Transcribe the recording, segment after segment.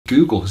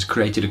Google has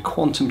created a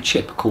quantum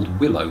chip called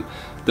Willow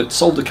that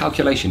solved a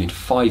calculation in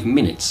 5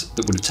 minutes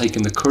that would have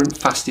taken the current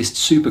fastest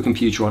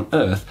supercomputer on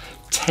Earth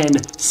 10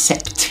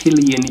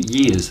 septillion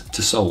years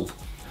to solve.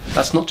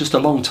 That's not just a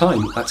long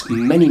time, that's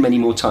many, many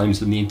more times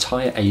than the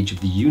entire age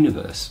of the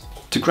universe.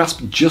 To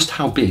grasp just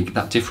how big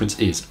that difference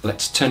is,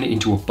 let's turn it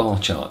into a bar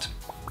chart.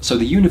 So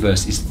the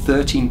universe is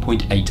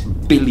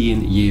 13.8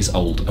 billion years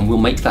old, and we'll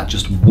make that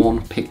just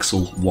 1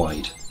 pixel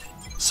wide.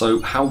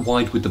 So how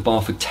wide would the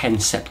bar for 10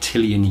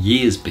 septillion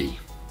years be?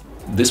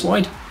 This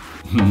wide?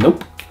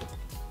 Nope.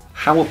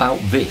 How about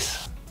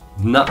this?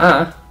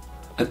 Nuh-uh.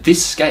 At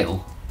this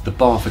scale, the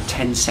bar for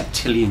 10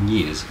 septillion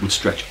years would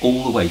stretch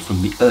all the way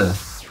from the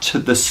Earth to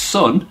the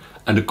Sun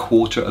and a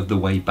quarter of the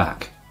way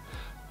back.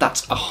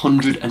 That's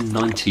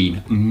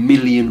 119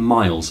 million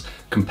miles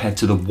compared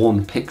to the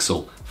 1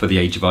 pixel for the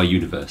age of our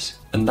universe.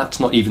 And that's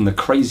not even the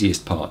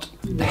craziest part.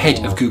 The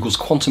head of Google's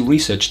quantum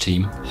research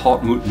team,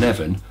 Hartmut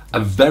Neve, a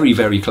very,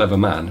 very clever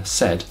man,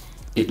 said,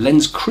 "It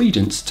lends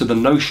credence to the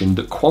notion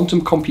that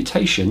quantum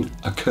computation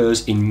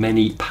occurs in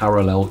many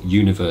parallel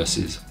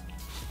universes."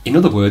 In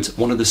other words,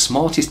 one of the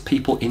smartest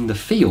people in the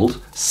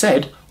field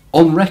said,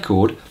 on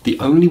record, the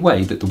only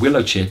way that the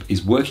Willow chip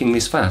is working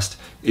this fast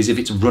is if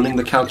it's running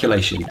the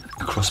calculation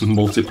across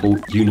multiple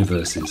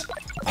universes.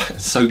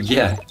 So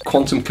yeah,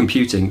 quantum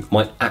computing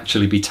might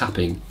actually be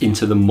tapping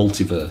into the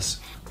multiverse.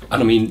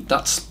 And I mean,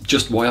 that's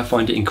just why I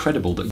find it incredible that